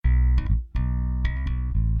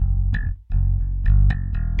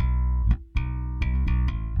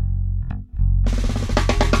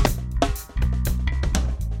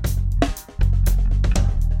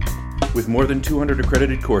With more than 200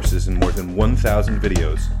 accredited courses and more than 1,000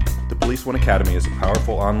 videos, the Police One Academy is a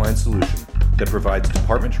powerful online solution that provides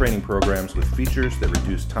department training programs with features that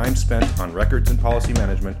reduce time spent on records and policy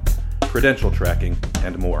management, credential tracking,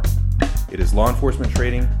 and more. It is law enforcement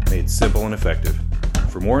training made simple and effective.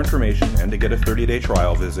 For more information and to get a 30-day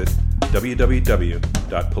trial, visit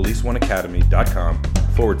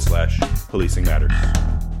www.policeoneacademy.com/policing matters.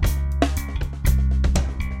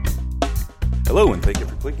 Hello, and thank you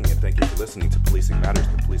for clicking, and thank you for listening to Policing Matters,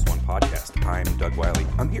 the Police One podcast. I'm Doug Wiley.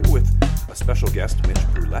 I'm here with a special guest, Mitch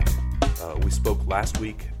Brulette. We spoke last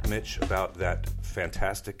week, Mitch, about that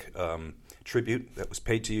fantastic tribute that was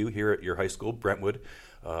paid to you here at your high school, Brentwood,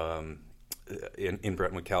 in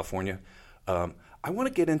Brentwood, California. I want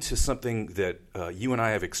to get into something that you and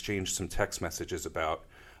I have exchanged some text messages about.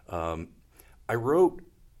 I wrote,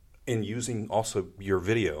 in using also your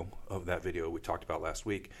video, of that video we talked about last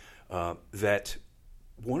week, that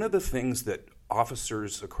one of the things that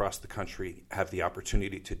officers across the country have the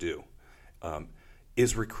opportunity to do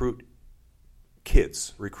is recruit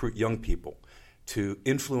kids, recruit young people, to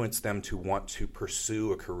influence them to want to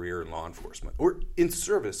pursue a career in law enforcement or in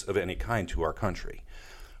service of any kind to our country.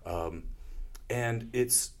 And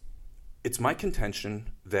it's my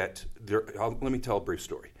contention that let me tell a brief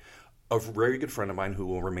story. A very good friend of mine who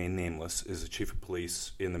will remain nameless is a chief of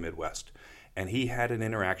police in the Midwest. And he had an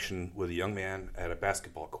interaction with a young man at a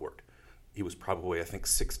basketball court. He was probably, I think,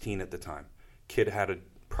 16 at the time. Kid had a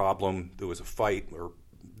problem. There was a fight, or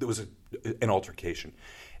there was an altercation.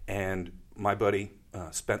 And my buddy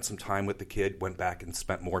spent some time with the kid, went back and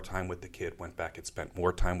spent more time with the kid, went back and spent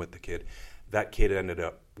more time with the kid. That kid ended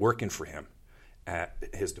up working for him at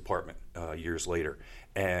his department years later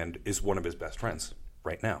and is one of his best friends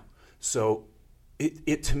right now. So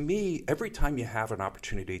it to me, every time you have an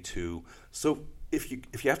opportunity to, so if you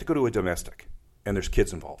have to go to a domestic and there's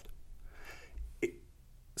kids involved,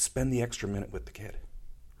 spend the extra minute with the kid,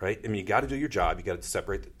 right? I mean, you got to do your job. You got to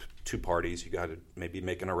separate the two parties. You got to maybe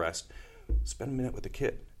make an arrest. Spend a minute with the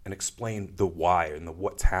kid and explain the why and the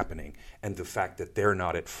what's happening and the fact that they're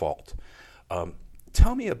not at fault.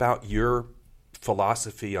 Tell me about your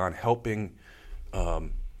philosophy on helping,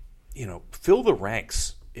 fill the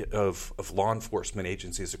ranks of law enforcement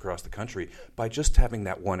agencies across the country by just having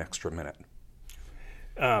that one extra minute.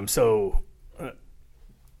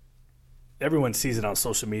 Everyone sees it on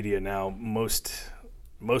social media now. Most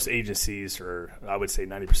agencies, or I would say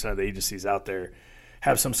 90% of the agencies out there,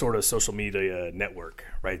 have some sort of social media network,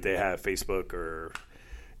 right? They have Facebook or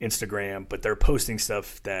Instagram, but they're posting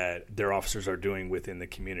stuff that their officers are doing within the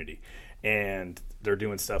community. And they're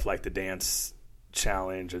doing stuff like the dance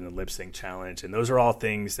challenge and the lip sync challenge. And those are all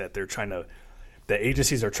things that the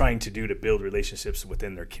agencies are trying to do to build relationships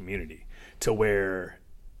within their community, to where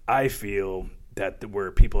I feel that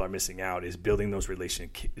where people are missing out is building those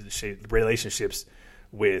relationships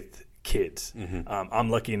with kids. Mm-hmm. I'm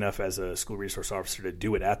lucky enough as a school resource officer to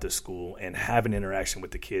do it at the school and have an interaction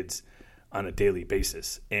with the kids on a daily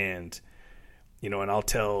basis. And, and I'll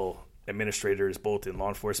tell administrators both in law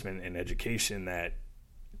enforcement and education that,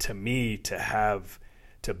 to me, to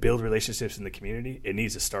build relationships in the community, it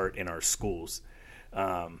needs to start in our schools.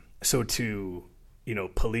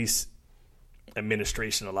 Police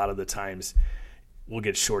administration, a lot of the times, will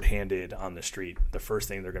get shorthanded on the street. The first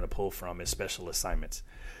thing they're going to pull from is special assignments.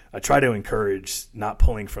 I try to encourage not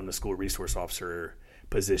pulling from the school resource officer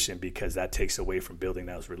position, because that takes away from building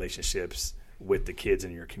those relationships with the kids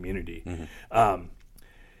in your community. Mm-hmm.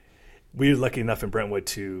 We're lucky enough in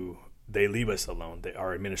Brentwood they leave us alone.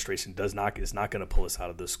 Our administration is not going to pull us out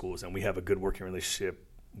of the schools, and we have a good working relationship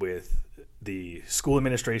with the school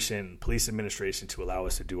administration, police administration, to allow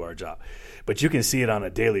us to do our job. But you can see it on a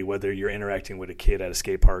daily, whether you're interacting with a kid at a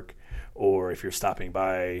skate park or if you're stopping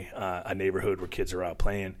by a neighborhood where kids are out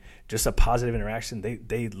playing. Just a positive interaction.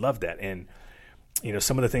 They love that. And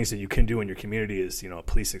some of the things that you can do in your community is, a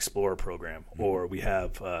Police Explorer program, or we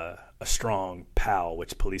have a strong PAL,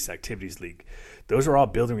 which Police Activities League. Those are all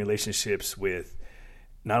building relationships with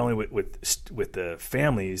not only with the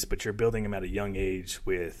families, but you're building them at a young age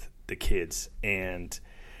with the kids. And,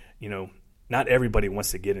 not everybody wants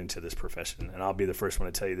to get into this profession. And I'll be the first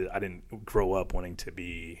one to tell you that I didn't grow up wanting to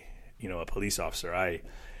be, a police officer. I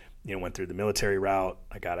went through the military route.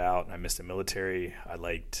 I got out and I missed the military. I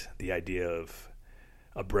liked the idea of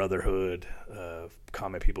a brotherhood of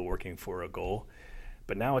common people working for a goal.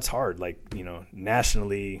 But now it's hard.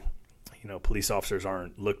 Nationally, police officers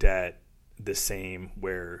aren't looked at the same,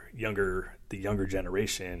 where the younger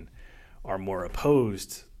generation are more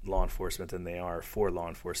opposed law enforcement than they are for law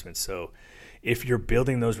enforcement. So if you're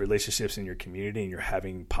building those relationships in your community and you're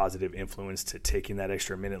having positive influence to taking that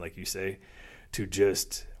extra minute, like you say, to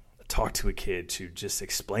just talk to a kid, to just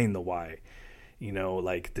explain the why,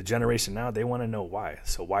 like the generation now, they want to know why.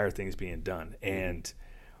 So why are things being done? And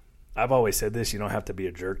I've always said this, you don't have to be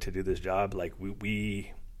a jerk to do this job. Like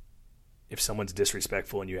if someone's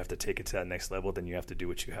disrespectful and you have to take it to that next level, then you have to do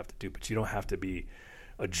what you have to do. But you don't have to be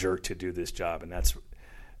a jerk to do this job. And that's,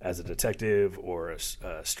 as a detective or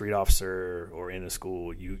a street officer or in a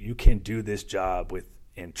school, you can do this job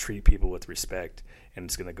and treat people with respect, and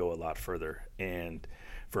it's going to go a lot further. And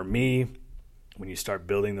for me, when you start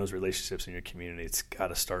building those relationships in your community, it's got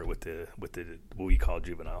to start with the what we call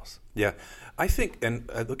juveniles. Yeah, I think, and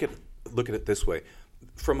I look at it this way,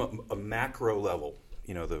 from a macro level.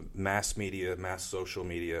 The mass media, mass social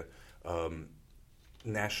media,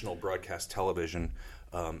 national broadcast television,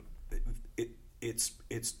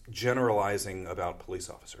 it's generalizing about police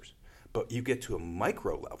officers. But you get to a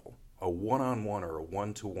micro level, a one-on-one or a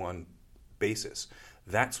one-to-one basis,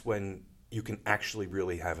 that's when you can actually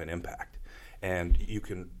really have an impact. And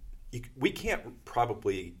we can't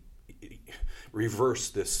probably reverse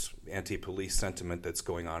this anti-police sentiment that's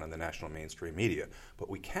going on in the national mainstream media, but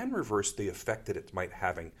we can reverse the effect that it might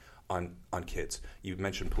having on kids. You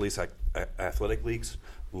mentioned police athletic leagues.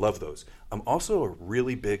 Love those. I'm also a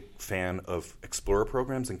really big fan of Explorer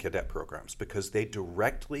programs and cadet programs because they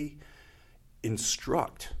directly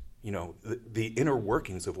instruct, the inner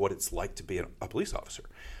workings of what it's like to be a police officer.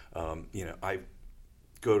 I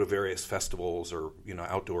go to various festivals or,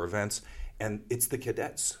 outdoor events, and it's the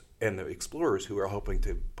cadets and the explorers who are hoping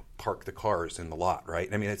to park the cars in the lot, right?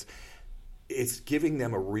 I mean, it's giving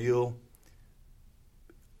them a real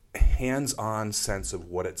hands-on sense of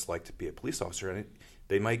what it's like to be a police officer. And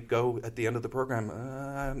they might go at the end of the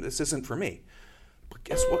program, this isn't for me. But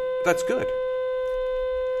guess what? That's good.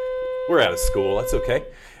 We're out of school. That's okay.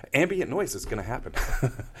 Ambient noise is going to happen.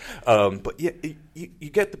 But yeah, you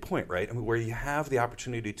get the point, right? I mean, where you have the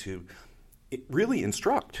opportunity to really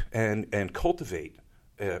instruct and cultivate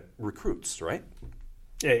recruits, right?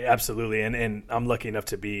 Yeah, absolutely. And I'm lucky enough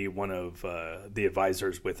to be one of the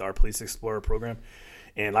advisors with our Police Explorer program.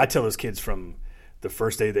 And I tell those kids from the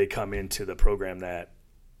first day they come into the program that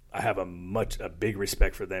I have a big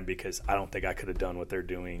respect for them because I don't think I could have done what they're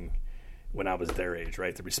doing when I was their age,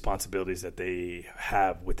 right? The responsibilities that they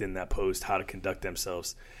have within that post, how to conduct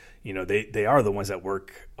themselves. They are the ones that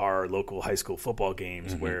work our local high school football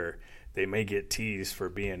games where they may get teased for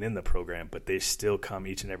being in the program, but they still come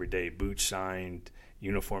each and every day, boots shined,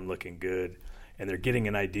 uniform looking good, and they're getting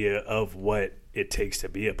an idea of what it takes to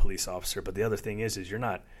be a police officer. But the other thing is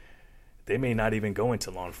they may not even go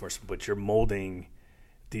into law enforcement, but you're molding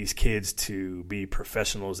these kids to be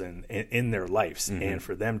professionals in their lives, and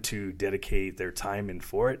for them to dedicate their time in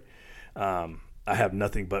for it. I have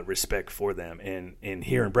nothing but respect for them. And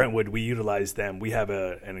here in Brentwood, we utilize them. We have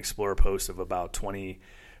an Explorer post of about 20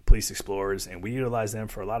 police explorers, and we utilize them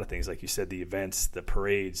for a lot of things, like you said, the events, the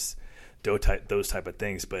parades, those type of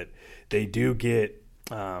things. But they do get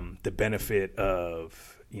the benefit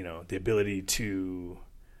of the ability to,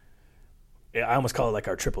 I almost call it like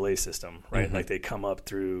our AAA system, right? Like they come up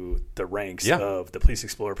through the ranks of the Police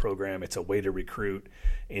Explorer program. It's a way to recruit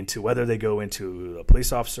into whether they go into a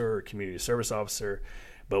police officer or community service officer,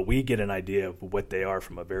 but we get an idea of what they are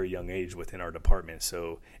from a very young age within our department.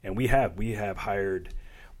 So, and we have hired,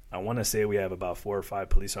 I want to say we have about 4 or 5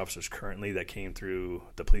 police officers currently that came through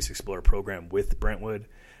the Police Explorer program with Brentwood.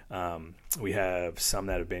 We have some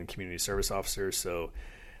that have been community service officers. So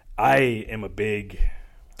I am a big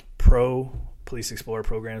pro Police Explorer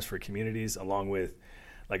programs for communities, along with,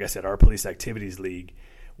 like I said, our Police Activities League.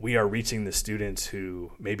 We are reaching the students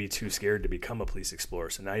who may be too scared to become a police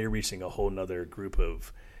explorer. So now you're reaching a whole nother group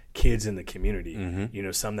of kids in the community,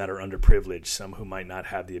 some that are underprivileged, some who might not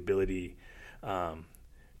have the ability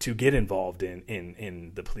to get involved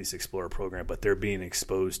in the Police Explorer program, but they're being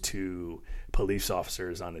exposed to police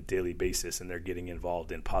officers on a daily basis, and they're getting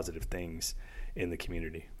involved in positive things in the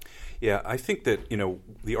community. Yeah, I think that,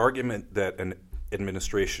 the argument that an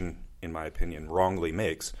administration, in my opinion, wrongly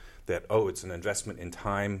makes that, it's an investment in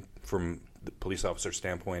time from the police officer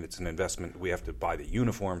standpoint, it's an investment, we have to buy the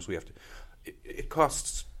uniforms, it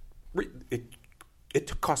costs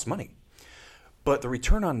money. But the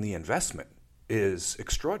return on the investment is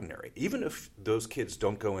extraordinary. Even if those kids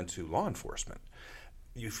don't go into law enforcement,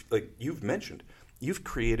 you've mentioned, you've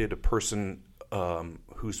created a person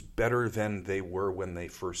who's better than they were when they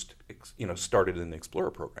first, started in the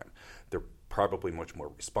Explorer program. They're probably much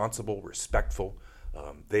more responsible, respectful.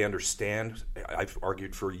 They understand. I've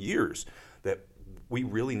argued for years that we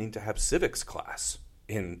really need to have civics class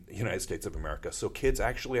in the United States of America, so kids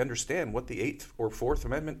actually understand what the 8th or 4th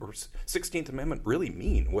Amendment or 16th Amendment really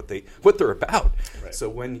mean, what they're about. Right. So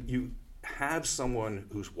when you have someone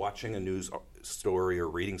who's watching a news story or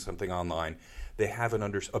reading something online, they have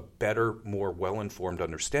a better, more well-informed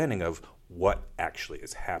understanding of what actually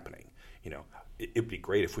is happening. It'd be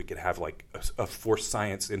great if we could have like a Force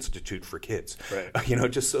Science Institute for kids,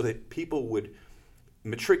 right. Just so that people would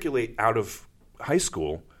matriculate out of high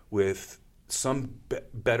school with some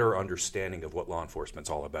better understanding of what law enforcement's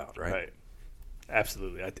all about, right? Right.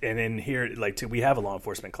 Absolutely. And in here, we have a law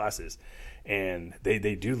enforcement classes, and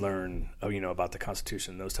they do learn, about the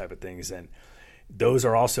Constitution, those type of things. And those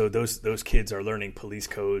are also, those kids are learning police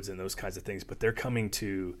codes and those kinds of things, but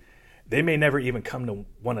they may never even come to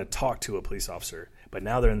want to talk to a police officer, but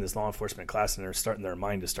now they're in this law enforcement class and they're starting their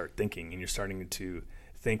mind to start thinking, and you're starting to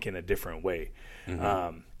think in a different way.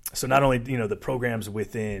 Mm-hmm. So not only, the programs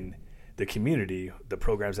within the community, the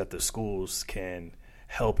programs at the schools can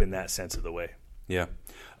help in that sense of the way. Yeah.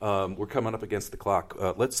 We're coming up against the clock.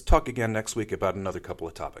 Let's talk again next week about another couple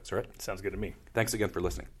of topics, all right? Sounds good to me. Thanks again for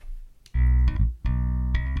listening.